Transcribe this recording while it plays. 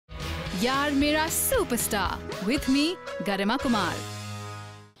Yaar Mera Superstar with me, Garima Kumar.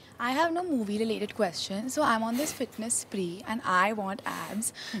 I have no movie-related questions, so I'm on this fitness spree and I want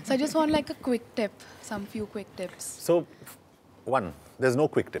abs. So I just want like a quick tip, some few quick tips. So, one, there's no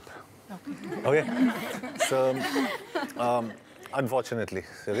quick tip. Okay. So, unfortunately,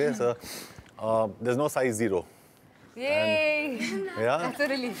 okay, so there's no size 0. Yay! Yeah. That's a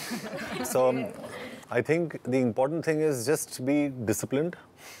relief. So, I think the important thing is just be disciplined.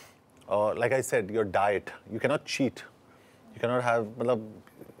 Like I said, your diet. You cannot cheat. You cannot have.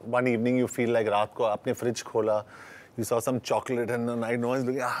 One evening you feel like रात को आपने fridge खोला, you saw some chocolate and the night no one's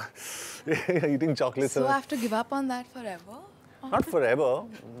looking. Eating chocolate. So I have to give up on that forever? Not forever.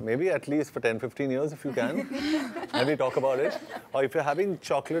 Maybe at least for 10-15 years if you can. Maybe talk about it. Or if you're having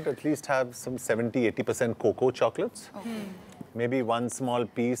chocolate, at least have some 70-80% cocoa chocolates. Okay. Maybe one small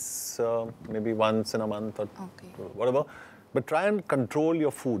piece, maybe once in a month or whatever. But try and control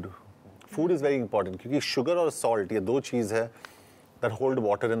your food. Food is very important because sugar or salt, ये दो चीज़ है that hold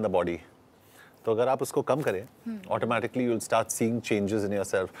water in the body. तो अगर आप उसको कम करें, automatically you'll start seeing changes in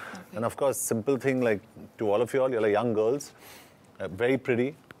yourself. Okay. And of course, simple thing like to all of you all, you're like young girls, very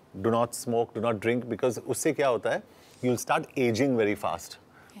pretty, do not smoke, do not drink because उससे क्या होता है? You'll start aging very fast.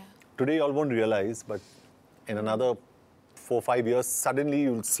 Yeah. Today you all won't realize, but in another 4-5 years, suddenly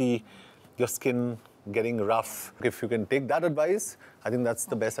you'll see your skin getting rough. If you can take that advice, I think that's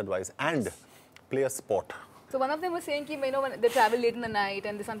the best advice. And play a sport. So one of them was saying, you know, when they travel late in the night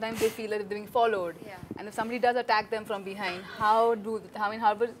and sometimes they feel like they're being followed. Yeah. And if somebody does attack them from behind, how would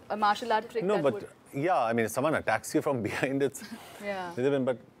a martial art trick? No, but yeah, I mean, if someone attacks you from behind, it's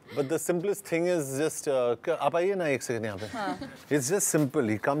but the simplest thing is just आप आइए ना एक second यहाँ पे. It's just simple.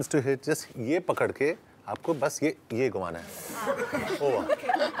 He comes to hit, just ये पकड़ के आपको बस ये घुमाना है. Over.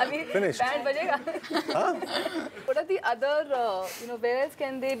 Finished. Band बजेगा. What are the other, where else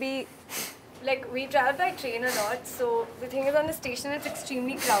can they be? Like, we travel by train a lot, so the thing is on the station it's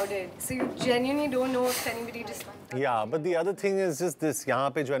extremely crowded. So you genuinely don't know if anybody just... Yeah, but the other thing is just this,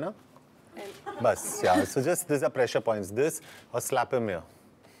 यहाँ पे जो है ना, बस, yeah, so just these are pressure points, this or slap him here.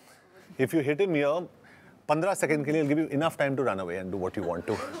 If you hit him here, 15 seconds के लिए, it'll give you enough time to run away and do what you want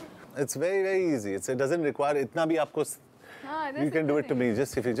to. It's very, very easy. It doesn't require इतना भी आपको, you can do it to me,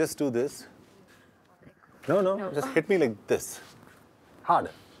 if you just do this. No, just hit me like this,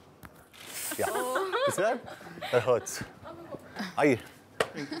 hard. Yeah. You see that? That hurts. Aye.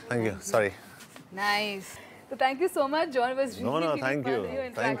 Thank you. Sorry. Nice. So thank you so much, John. It was really thank fun you. with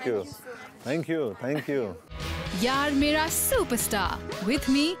you. Thank you. Thank you. Thank you. Yaar Mera Superstar with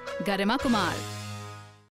me, Garima Kumar.